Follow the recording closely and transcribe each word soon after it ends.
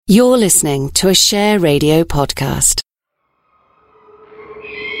You're listening to a Share Radio podcast.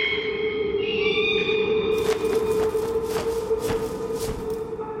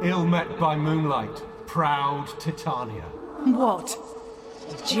 Ill met by moonlight, proud Titania. What?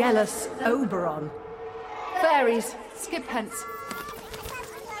 Jealous Oberon? Fairies, skip hence.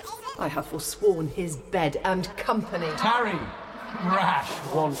 I have forsworn his bed and company. Tarry, rash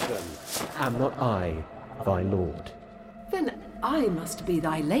Wanton, am not I thy lord? Then I must be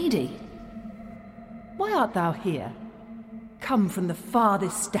thy lady. Why art thou here? Come from the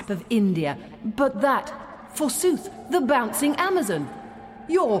farthest step of India, but that, forsooth, the bouncing Amazon.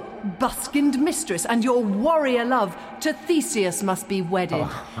 Your buskined mistress and your warrior love to Theseus must be wedded.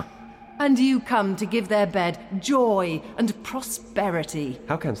 And you come to give their bed joy and prosperity.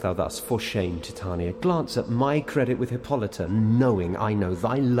 How canst thou thus, for shame, Titania, glance at my credit with Hippolyta, knowing I know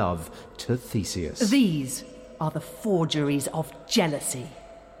thy love to Theseus? These are the forgeries of jealousy.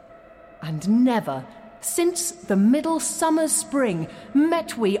 And never, since the middle summer's spring,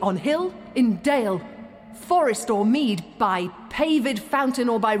 met we on hill, in dale, forest or mead, by paved fountain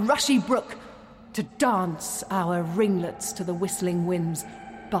or by rushy brook, to dance our ringlets to the whistling winds.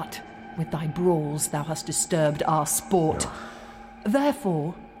 But with thy brawls thou hast disturbed our sport.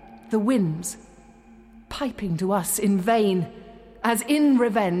 Therefore, the winds, piping to us in vain, as in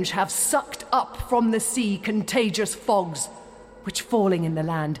revenge have sucked up from the sea contagious fogs, which falling in the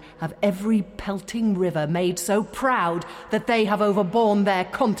land have every pelting river made so proud that they have overborne their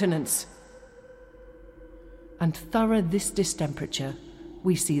continents. And thorough this distemperature,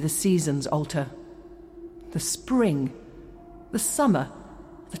 we see the seasons alter. The spring, the summer,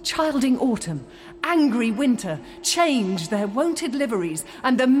 the childing autumn, angry winter, change their wonted liveries,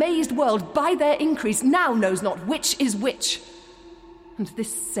 and the mazed world by their increase now knows not which is which. And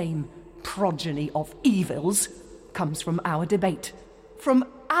this same progeny of evils comes from our debate, from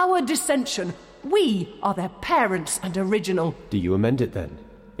our dissension. We are their parents and original. Do you amend it then?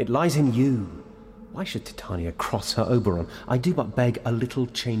 It lies in you. Why should Titania cross her Oberon? I do but beg a little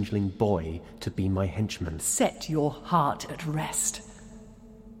changeling boy to be my henchman. Set your heart at rest.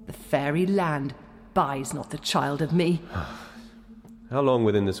 The fairy land buys not the child of me. How long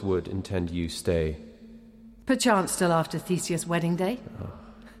within this wood intend you stay? Perchance till after Theseus' wedding day.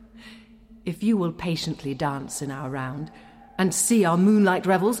 If you will patiently dance in our round and see our moonlight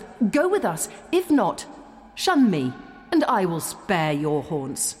revels, go with us. If not, shun me, and I will spare your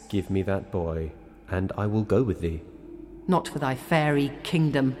haunts. Give me that boy, and I will go with thee. Not for thy fairy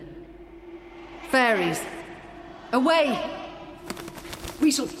kingdom. Fairies, away!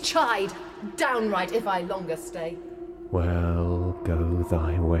 We shall chide downright if I longer stay. Well, go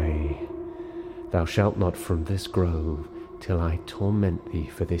thy way. Thou shalt not from this grove till I torment thee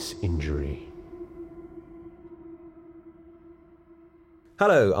for this injury.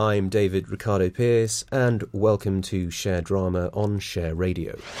 Hello, I'm David Ricardo Pearce, and welcome to Share Drama on Share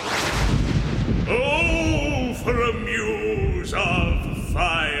Radio. Oh, for a muse of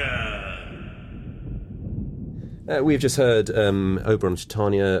fire! We've just heard Oberon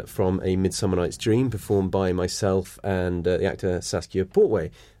Titania from A Midsummer Night's Dream, performed by myself and the actor Saskia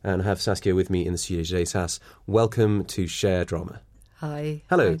Portway. And I have Saskia with me in the studio today. Sas, welcome to Share Drama. Hi.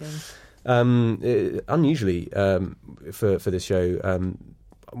 Hello. Unusually for this show,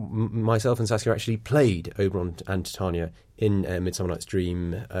 myself and Saskia actually played Oberon and Titania in Midsummer Night's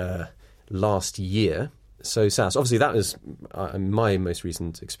Dream last year. So, Sas, obviously that was my most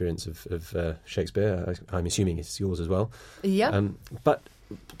recent experience of Shakespeare. I'm assuming it's yours as well. Yeah. But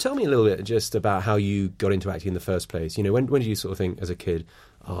tell me a little bit just about how you got into acting in the first place. You know, when did you sort of think as a kid,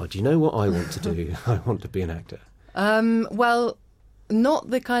 oh, do you know what I want to do? I want to be an actor. Well, not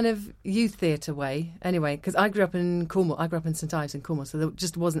the kind of youth theatre way, anyway, because I grew up in Cornwall. I grew up in St Ives in Cornwall, so there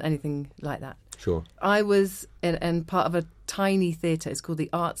just wasn't anything like that. Sure. I was in part of a tiny theatre. It's called the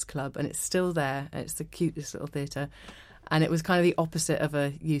Arts Club, and it's still there. It's the cutest little theatre. And it was kind of the opposite of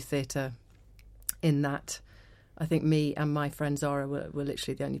a youth theatre in that I think me and my friend Zara were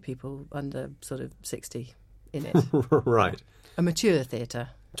literally the only people under sort of 60 in it. Right. A mature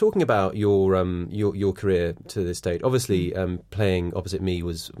theatre. Talking about your career to this date, obviously playing opposite me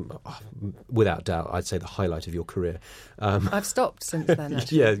was, without doubt, I'd say the highlight of your career. I've stopped since then,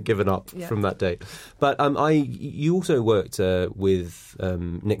 actually. Yeah, given up from that date. But you also worked with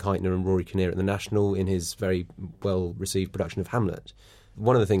Nick Hytner and Rory Kinnear at the National in his very well-received production of Hamlet.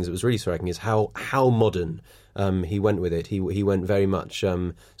 One of the things that was really striking is how modern he went with it. He went very much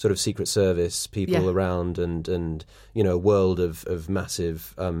sort of Secret Service people around, and you know, a world of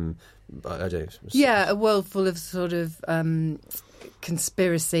massive. I don't know. Yeah, a world full of sort of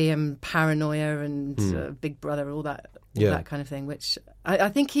conspiracy and paranoia and Big Brother, all that all Yeah. that kind of thing. Which I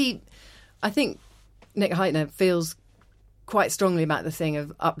think Nick Hytner feels quite strongly about the thing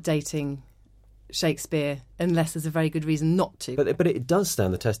of updating Shakespeare unless there's a very good reason not to. But it does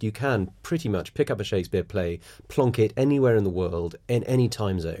stand the test. You can pretty much pick up a Shakespeare play, plonk it anywhere in the world, in any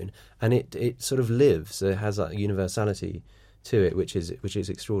time zone, and it sort of lives. It has that universality to it, which is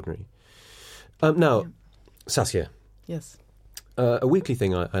extraordinary. Now, Saskia. Yes. A weekly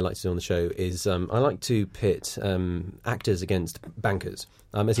thing I like to do on the show is I like to pit actors against bankers.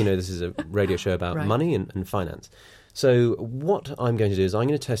 As you know, this is a radio show about Right. money and finance. So what I'm going to do is I'm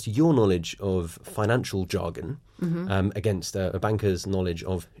going to test your knowledge of financial jargon against a banker's knowledge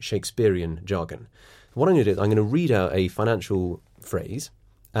of Shakespearean jargon. What I'm going to do is I'm going to read out a financial phrase,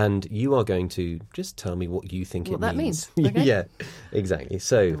 and you are going to just tell me what you think What it that means. means. Okay. Yeah, exactly.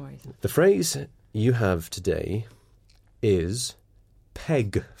 So No worries. the phrase you have today is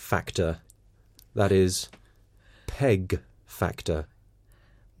peg factor. That is peg factor.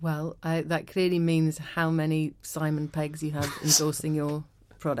 Well, that clearly means how many Simon Peggs you have endorsing your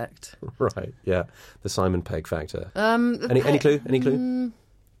product. Right, yeah. The Simon Pegg factor. The Any pe- clue? Any clue?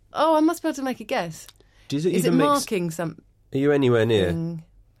 Oh, I must be able to make a guess. Does it Is it even make marking something? Are you anywhere near?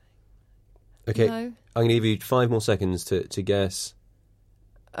 Okay, No. I'm going to give you 5 more seconds to guess.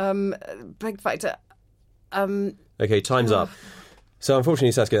 Peg factor. Okay, time's up. So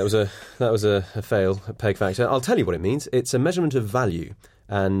unfortunately, Saskia, that was a fail, a peg factor. I'll tell you what it means. It's a measurement of value,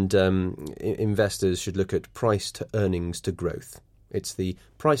 and investors should look at price to earnings to growth. It's the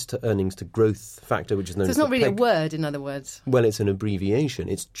price to earnings to growth factor, which is known So as it's not the really a peg. word, in other words. Well, it's an abbreviation.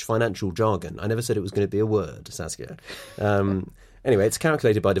 It's financial jargon. I never said it was going to be a word, Saskia. Anyway, it's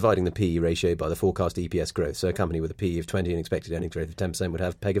calculated by dividing the PE ratio by the forecast EPS growth. So a company with a PE of 20 and expected earnings growth of 10% would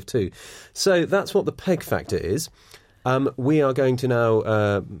have a PEG of 2. So that's what the PEG factor is. We are going to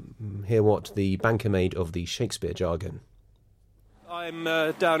now hear what the banker made of the Shakespeare jargon. I'm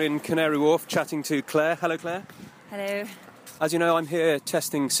down in Canary Wharf chatting to Claire. Hello, Claire. Hello. As you know, I'm here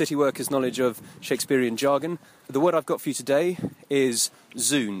testing city workers' knowledge of Shakespearean jargon. The word I've got for you today is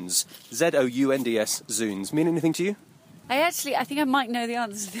zoons. Z-O-U-N-D-S, zoons. Mean anything to you? I think I might know the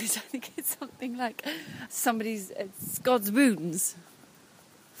answer to this. I think it's something like it's God's wounds.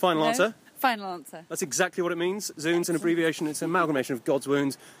 Final No? answer? Final answer. That's exactly what it means. Zoons, an abbreviation. It's an amalgamation of God's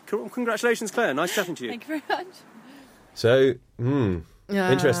wounds. Congratulations, Claire. Nice chatting to you. Thank you very much. So,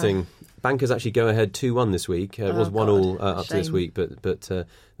 interesting. Bankers actually go ahead 2-1 this week. It was 1-1 up to this Shame. week, but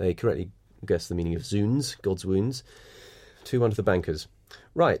they correctly guessed the meaning of zoons, God's wounds. 2-1 to the bankers.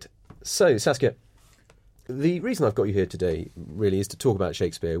 Right. So, Saskia, the reason I've got you here today really is to talk about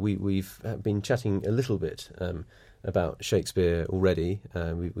Shakespeare. We've been chatting a little bit about Shakespeare already.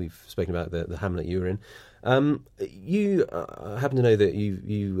 We've spoken about the Hamlet you were in. You happen to know that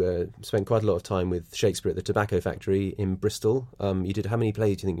you spent quite a lot of time with Shakespeare at the Tobacco Factory in Bristol. You did how many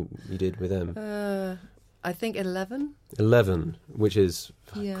plays do you think you did with them? I think 11. 11, which is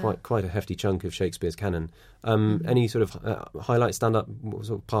Yeah. quite a hefty chunk of Shakespeare's canon. Any sort of highlight, stand-up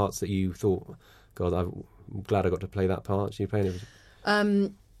sort of parts that you thought, God, I'm glad I got to play that part? You playing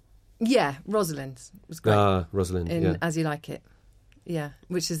it? Yeah, Rosalind was great. Rosalind, in yeah. As You Like It. Yeah,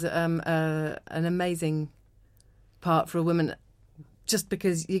 which is an amazing part for a woman, just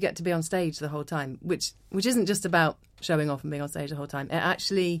because you get to be on stage the whole time, which isn't just about showing off and being on stage the whole time. It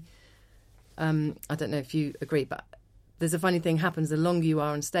actually, I don't know if you agree, but there's a funny thing happens. The longer you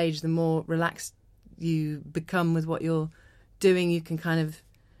are on stage, the more relaxed you become with what you're doing. You can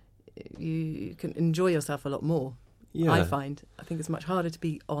you can enjoy yourself a lot more. Yeah. I think it's much harder to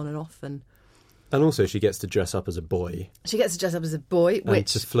be on and off than. And also she gets to dress up as a boy. She gets to dress up as a boy, And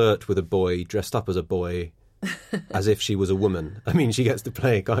which to flirt with a boy dressed up as a boy as if she was a woman. I mean, she gets to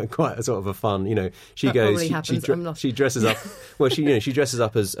play quite a sort of a fun, she That goes, probably happens. she dresses up, well, she dresses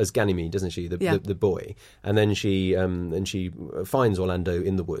up as Ganymede, doesn't she, the boy, and then she finds Orlando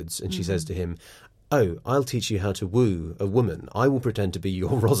in the woods, and she says to him, "Oh, I'll teach you how to woo a woman. I will pretend to be your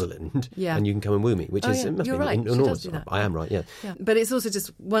Rosalind, Yeah. and you can come and woo me." Which is yeah. it must You're be right. She enormous. does do that. I am right, yeah. Yeah. But it's also just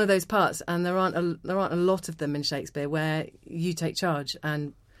one of those parts, and there aren't a lot of them in Shakespeare where you take charge,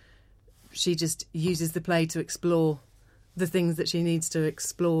 and she just uses the play to explore the things that she needs to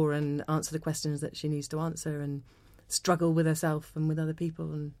explore and answer the questions that she needs to answer and struggle with herself and with other people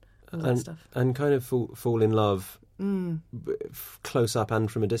and all that stuff. And kind of fall in love close up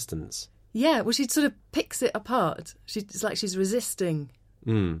and from a distance. Yeah, well, she sort of picks it apart. It's like she's resisting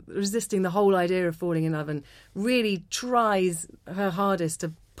the whole idea of falling in love, and really tries her hardest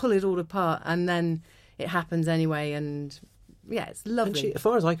to pull it all apart, and then it happens anyway, and yeah, it's lovely. And she, as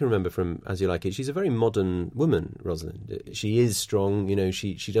far as I can remember from As You Like It, she's a very modern woman, Rosalind. She is strong,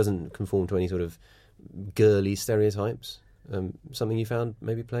 she doesn't conform to any sort of girly stereotypes? Something you found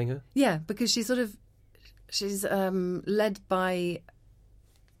maybe playing her? Yeah, because she's led by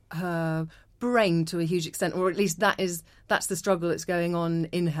her brain to a huge extent, or at least that's the struggle that's going on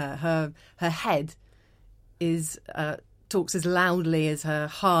in her. Her head is talks as loudly as her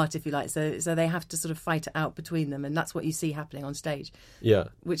heart, if you like. So they have to sort of fight it out between them, and that's what you see happening on stage. Yeah,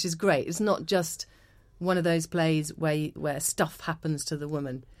 which is great. It's not just one of those plays where stuff happens to the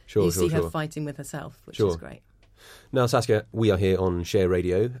woman. You see her fighting with herself, which is great. Now, Saskia, we are here on Share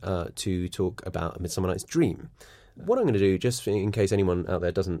Radio to talk about A Midsummer Night's Dream. What I'm going to do, just in case anyone out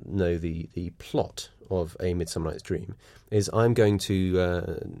there doesn't know the plot of A Midsummer Night's Dream, is I'm going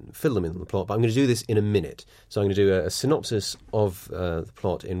to fill them in on the plot, but I'm going to do this in a minute. So I'm going to do a synopsis of the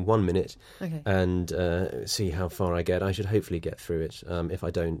plot in 1 minute and see how far I get. I should hopefully get through it. If I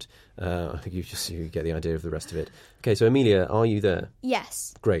don't, you get the idea of the rest of it. Okay, so Amelia, are you there?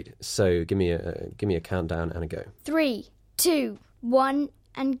 Yes. Great. So give me a countdown and a go. 3, 2, 1,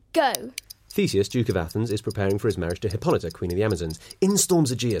 and go. Theseus, Duke of Athens, is preparing for his marriage to Hippolyta, Queen of the Amazons. In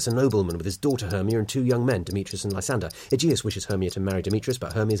storms Aegeus, a nobleman with his daughter Hermia and 2 young men, Demetrius and Lysander. Aegeus wishes Hermia to marry Demetrius,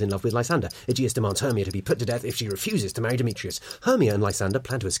 but Hermia is in love with Lysander. Aegeus demands Hermia to be put to death if she refuses to marry Demetrius. Hermia and Lysander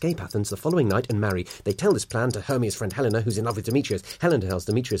plan to escape Athens the following night and marry. They tell this plan to Hermia's friend Helena, who's in love with Demetrius. Helena tells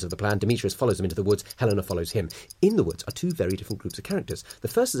Demetrius of the plan. Demetrius follows them into the woods. Helena follows him. In the woods are 2 very different groups of characters. The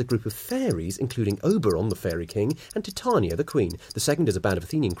first is a group of fairies, including Oberon, the fairy king, and Titania, the queen. The second is a band of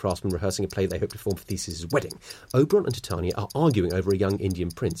Athenian craftsmen rehearsing a play they hope to form for Theseus' wedding. Oberon and Titania are arguing over a young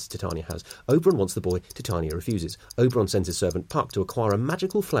Indian prince Titania has. Oberon wants the boy, Titania refuses. Oberon sends his servant Puck to acquire a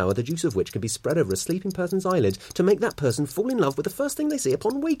magical flower, the juice of which can be spread over a sleeping person's eyelids to make that person fall in love with the first thing they see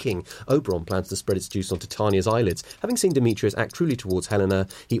upon waking. Oberon plans to spread its juice on Titania's eyelids. Having seen Demetrius act truly towards Helena,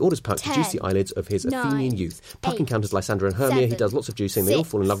 he orders Puck to juice the eyelids of his Athenian youth. Puck encounters Lysander and Hermia. He does lots of juicing. They all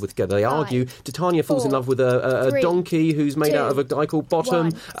fall in love with together. They argue. Titania falls in love with a donkey who's made out of a guy called Bottom.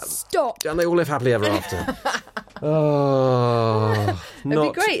 Stop. And they all live happily ever after. Oh, it'd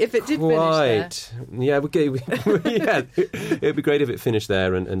be great if it did finish there. Yeah, it'd be great if it finished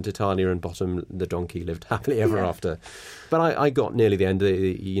there and Titania and Bottom, the donkey, lived happily ever after. But I got nearly the end.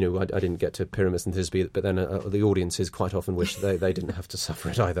 I didn't get to Pyramus and Thisbe, but then the audiences quite often wish they didn't have to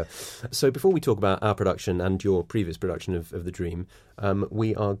suffer it either. So before we talk about our production and your previous production of The Dream,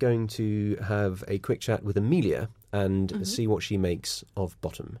 we are going to have a quick chat with Amelia and see what she makes of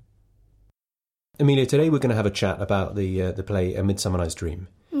Bottom. Amelia, today we're going to have a chat about the play A Midsummer Night's Dream.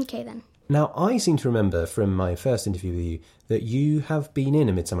 Okay, then. Now, I seem to remember from my first interview with you that you have been in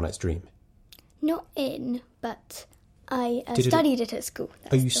A Midsummer Night's Dream. Not in, but I studied it at school.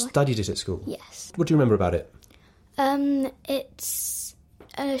 You studied it at school? Yes. What do you remember about it? It's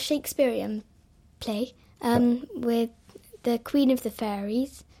a Shakespearean play with the Queen of the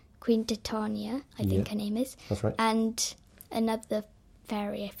Fairies, Queen Titania, I think her name is. That's right. And another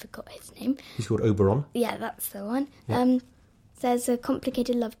fairy, I forgot his name. He's called Oberon. Yeah, that's the one. Yeah. There's a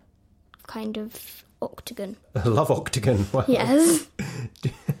complicated love kind of octagon. A love octagon? Wow. Yes. Do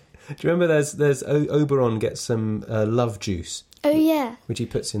you remember there's Oberon gets some love juice? Oh, yeah. Which he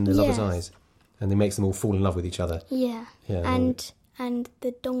puts in the lover's eyes. And they makes them all fall in love with each other. Yeah. And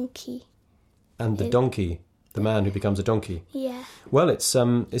the donkey. And the donkey. The man who becomes a donkey. Yeah. Well, it's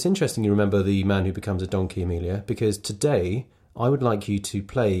interesting you remember the man who becomes a donkey, Amelia, because today I would like you to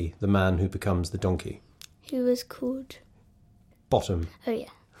play the man who becomes the donkey. Who was called? Bottom. Oh, yeah.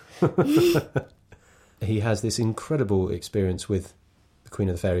 He has this incredible experience with the Queen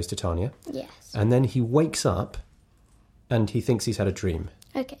of the Fairies, Titania. Yes. And then he wakes up and he thinks he's had a dream.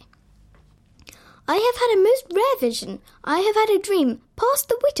 Okay. I have had a most rare vision. I have had a dream, past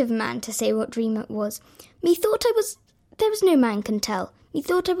the wit of man to say what dream it was. Methought there was no man can tell.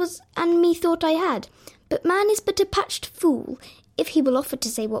 Methought I had. But man is but a patched fool, if he will offer to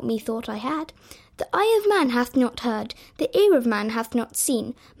say what methought I had. The eye of man hath not heard, the ear of man hath not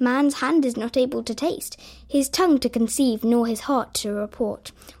seen, man's hand is not able to taste, his tongue to conceive, nor his heart to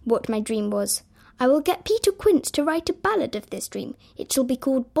report what my dream was. I will get Peter Quince to write a ballad of this dream. It shall be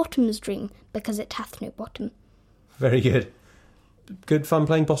called Bottom's Dream, because it hath no bottom. Very good. Good fun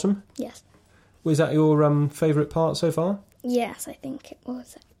playing Bottom? Yes. Was that your favourite part so far? Yes, I think it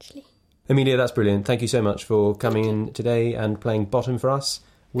was, actually. Amelia, that's brilliant. Thank you so much for coming in today and playing Bottom for us.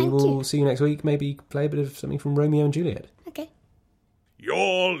 We will see you next week. Maybe play a bit of something from Romeo and Juliet. Okay.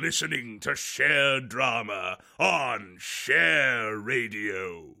 You're listening to Share Drama on Share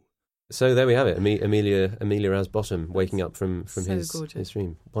Radio. So there we have it. Amelia as Bottom, waking up from So his gorgeous.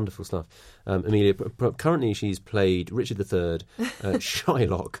 dream. Wonderful stuff. Amelia, currently she's played Richard III,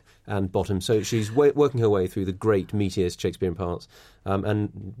 Shylock and Bottom. So she's working her way through the great, meatiest Shakespearean parts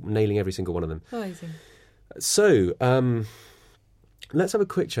and nailing every single one of them. Amazing. So let's have a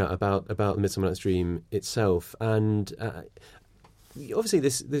quick chat about the Midsummer Night's Dream itself. And obviously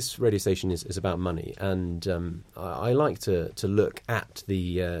this radio station is about money, and I like to look at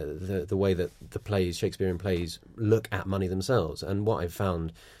the way that the plays, Shakespearean plays, look at money themselves. And what I've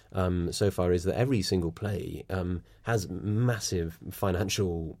found so far is that every single play has massive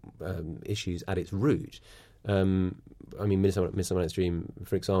financial issues at its root. I mean, Midsummer Night's Dream,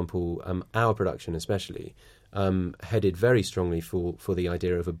 for example, our production especially, headed very strongly for the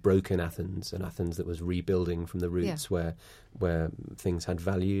idea of a broken Athens, an Athens that was rebuilding from the roots, where things had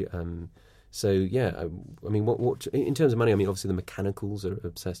value. So yeah, I mean, what in terms of money? I mean, obviously the mechanicals are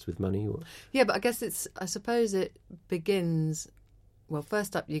obsessed with money. Yeah, but I guess I suppose it begins. Well,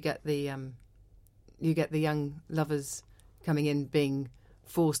 first up, you get the young lovers coming in, being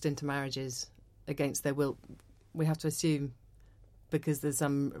forced into marriages against their will. We have to assume, because there's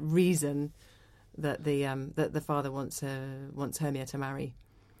some reason that the father wants Hermia to marry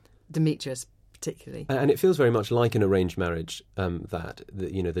Demetrius, particularly. And it feels very much like an arranged marriage,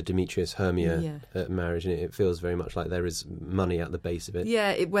 the Demetrius Hermia marriage, and it feels very much like there is money at the base of it.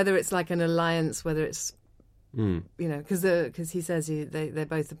 Yeah, whether it's like an alliance, whether it's because he says they're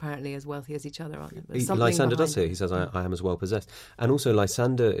both apparently as wealthy as each other, aren't they? Lysander does say, he says, I am as well possessed. And also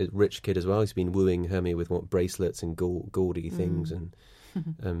Lysander, a rich kid as well, he's been wooing Hermia with bracelets and gaudy things. And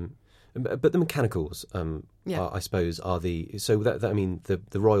but the mechanicals, I suppose, are the... So that I mean,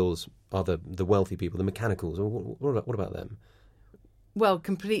 the royals are the wealthy people. The mechanicals, what about them? Well,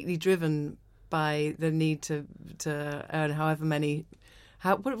 completely driven by the need to earn however many...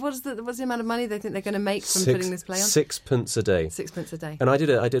 What's the amount of money they think they're going to make from putting this play on? £6 a day. £6 a day. And I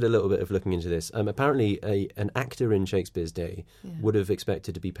did a little bit of looking into this. Apparently, an actor in Shakespeare's day would have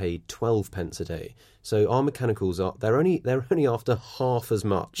expected to be paid 12p a day. So our mechanicals they're only after half as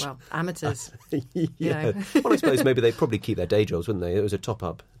much. Well, amateurs. Yeah. Well, I suppose maybe they'd probably keep their day jobs, wouldn't they? It was a top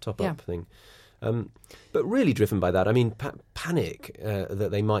up thing. But really driven by that. I mean, panic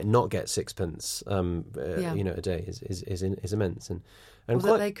that they might not get 6p, a day is immense. And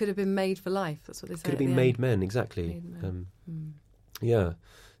that they could have been made for life. That's what they say. Could have been made men, exactly. Yeah.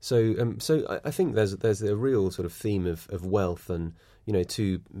 So I think there's a real sort of theme of wealth and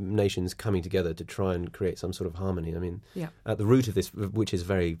two nations coming together to try and create some sort of harmony. I mean, at the root of this, which is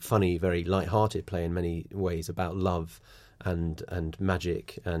very funny, very light-hearted play in many ways about love and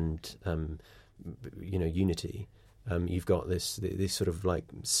magic and unity. You've got this sort of like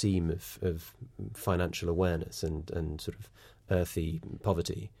seam of financial awareness and sort of earthy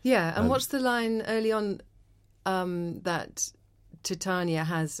poverty. Yeah, and what's the line early on that Titania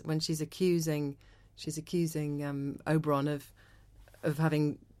has when she's accusing Oberon of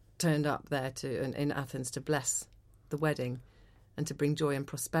having turned up there in Athens to bless the wedding and to bring joy and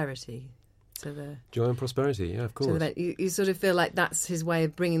prosperity to the... Joy and prosperity, yeah, of course. You sort of feel like that's his way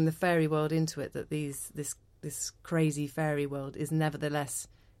of bringing the fairy world into it, that this crazy fairy world is nevertheless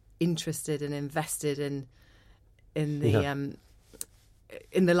interested and invested in the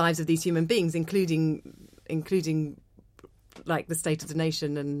lives of these human beings, including like the state of the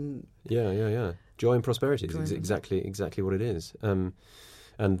nation and joy and prosperity is exactly what it is. And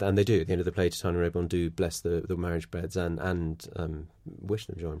they do at the end of the play. Titania and Oberon do bless the marriage beds and wish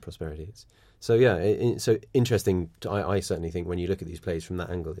them joy and prosperity. So so interesting. I certainly think when you look at these plays from that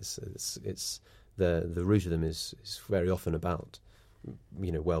angle, it's the root of them is very often about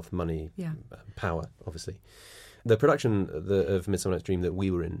wealth, money, power, obviously. The production of Midsummer Night's Dream that we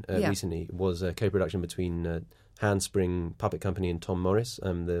were in recently was a co-production between Handspring Puppet Company and Tom Morris,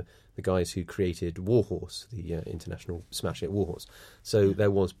 the guys who created Warhorse, the international smash hit Warhorse. So there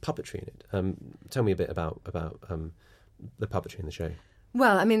was puppetry in it. Tell me a bit about the puppetry in the show.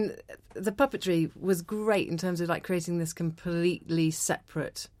 Well, I mean, the puppetry was great in terms of like creating this completely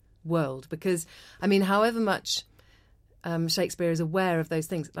separate world, because, I mean, however much Shakespeare is aware of those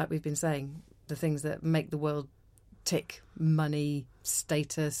things, like we've been saying, the things that make the world tick, money,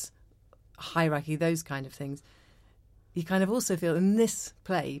 status, hierarchy, those kind of things, you kind of also feel in this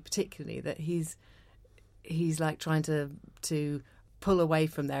play particularly that he's like trying to pull away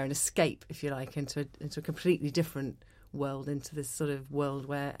from there and escape, if you like, into a completely different world, into this sort of world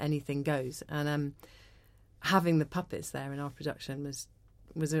where anything goes. And having the puppets there in our production was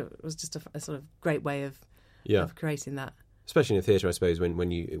just a sort of great way of creating that. Especially in a theatre, I suppose,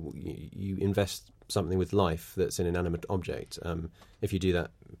 when you invest something with life that's an inanimate object. If you do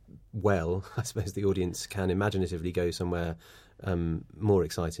that well, I suppose the audience can imaginatively go somewhere more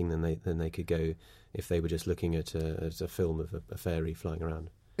exciting than they could go if they were just looking at a film of a fairy flying around.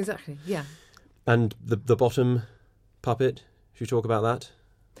 Exactly, yeah. And the bottom puppet, should we talk about that?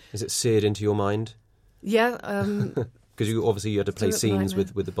 Is it seared into your mind? Yeah. Because you had to play scenes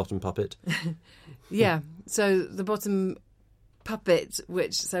with the bottom puppet. Yeah, so the bottom puppet,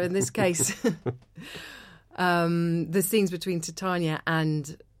 so in this case, the scenes between Titania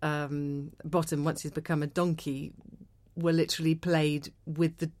and Bottom, once he's become a donkey, were literally played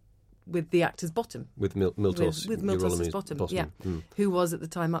with the actor's bottom. With Miltos. With Miltos' bottom, yeah. Who was at the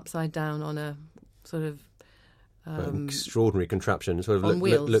time upside down on a sort of... extraordinary contraption. Sort of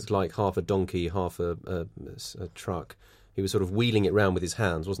looked like half a donkey, half a truck. He was sort of wheeling it round with his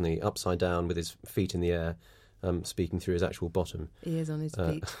hands, wasn't he? Upside down with his feet in the air, speaking through his actual bottom. He is on his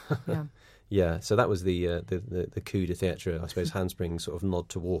feet, yeah. Yeah, so that was the coup de theatre, I suppose. Handspring's sort of nod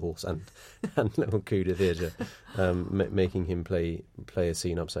to Warhorse and little coup de theatre, making him play a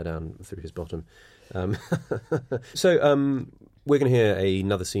scene upside down through his bottom. So we're going to hear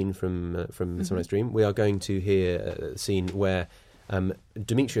another scene from Midsummer Night's Dream. We are going to hear a scene where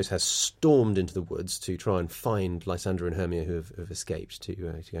Demetrius has stormed into the woods to try and find Lysander and Hermia, who have escaped, to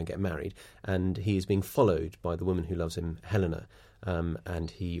go and get married, and he is being followed by the woman who loves him, Helena.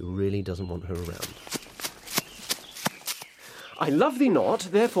 And he really doesn't want her around. I love thee not,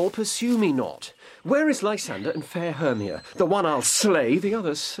 therefore pursue me not. Where is Lysander and fair Hermia? The one I'll slay, the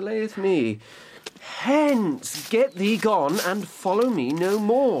other slayeth me. Hence, get thee gone, and follow me no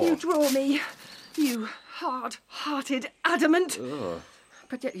more. You draw me, you hard-hearted adamant. Ugh.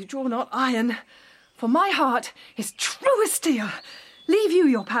 But yet you draw not iron, for my heart is true as steel. Leave you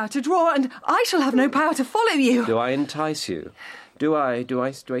your power to draw, and I shall have no power to follow you. Do I entice you? Do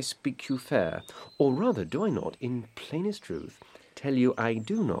I speak you fair? Or rather, do I not, in plainest truth, tell you I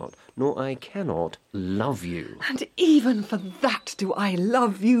do not, nor I cannot, love you? And even for that do I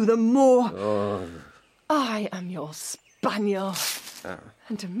love you the more. Oh. I am your spaniel.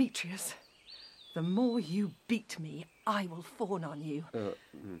 And Demetrius, the more you beat me, I will fawn on you.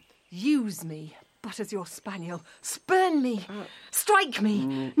 Use me but as your spaniel. Spurn me, strike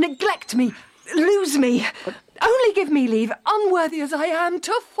me, neglect me, lose me. Only give me leave, unworthy as I am,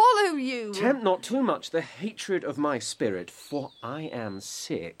 to follow you. Tempt not too much the hatred of my spirit, for I am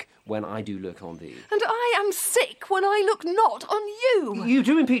sick when I do look on thee. And I am sick when I look not on you. You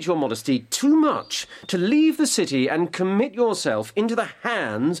do impeach your modesty too much to leave the city and commit yourself into the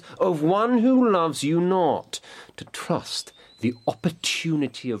hands of one who loves you not, to trust the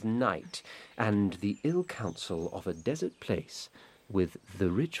opportunity of night and the ill counsel of a desert place with the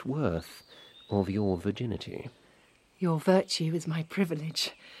rich worth of your virginity. Your virtue is my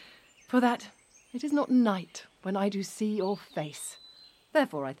privilege, for that it is not night when I do see your face.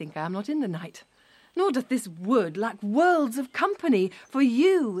 Therefore I think I am not in the night, nor doth this wood lack worlds of company, for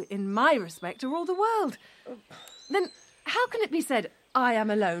you, in my respect, are all the world. Then how can it be said, I am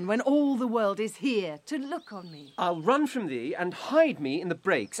alone, when all the world is here to look on me? I'll run from thee and hide me in the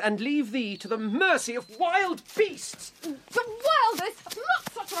brakes and leave thee to the mercy of wild beasts. The wildest,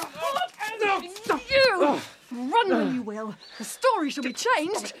 not such a hard enemy. You! Run when you will. The story shall be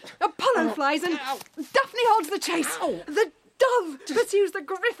changed. Apollo flies and Daphne holds the chase. The dove pursues the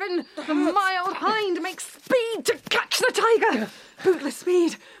griffin. The mild hind makes speed to catch the tiger. Bootless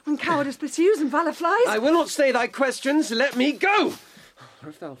speed when cowardice pursues and valour flies. I will not stay thy questions. Let me go. Or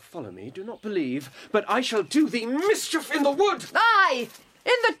if thou follow me, do not believe, but I shall do thee mischief in the wood. Aye,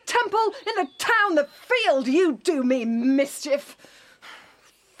 in the temple, in the town, the field, you do me mischief.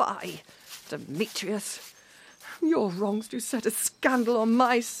 Fie, Demetrius, your wrongs do set a scandal on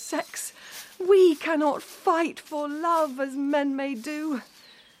my sex. We cannot fight for love as men may do.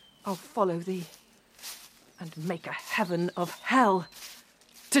 I'll follow thee and make a heaven of hell,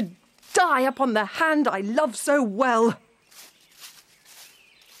 to die upon the hand I love so well.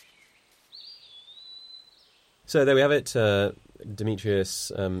 So there we have it.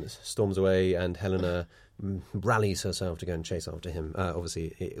 Demetrius storms away and Helena rallies herself to go and chase after him.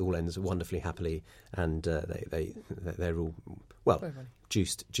 Obviously, it all ends wonderfully happily, and they're all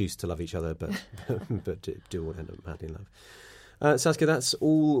juiced to love each other, but but do all end up madly in love. Saskia, that's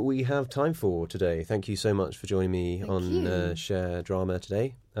all we have time for today. Thank you so much for joining me on Share Drama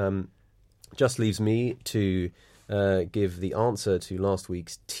today. Just leaves me to give the answer to last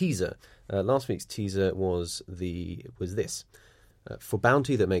week's teaser. Last week's teaser was this. For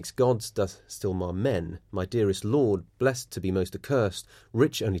bounty that makes gods doth still mar men, my dearest lord, blessed to be most accursed,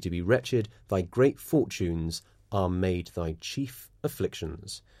 rich only to be wretched, thy great fortunes are made thy chief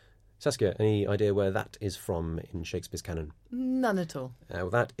afflictions. Saskia, any idea where that is from in Shakespeare's canon? None at all.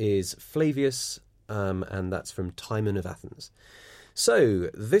 That is Flavius, and that's from Timon of Athens. So,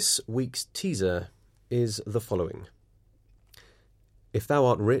 this week's teaser is the following. If thou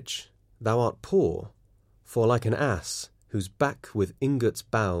art rich, thou art poor, for like an ass, whose back with ingots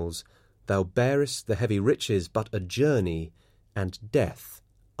bows, thou bearest the heavy riches but a journey, and death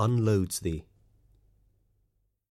unloads thee.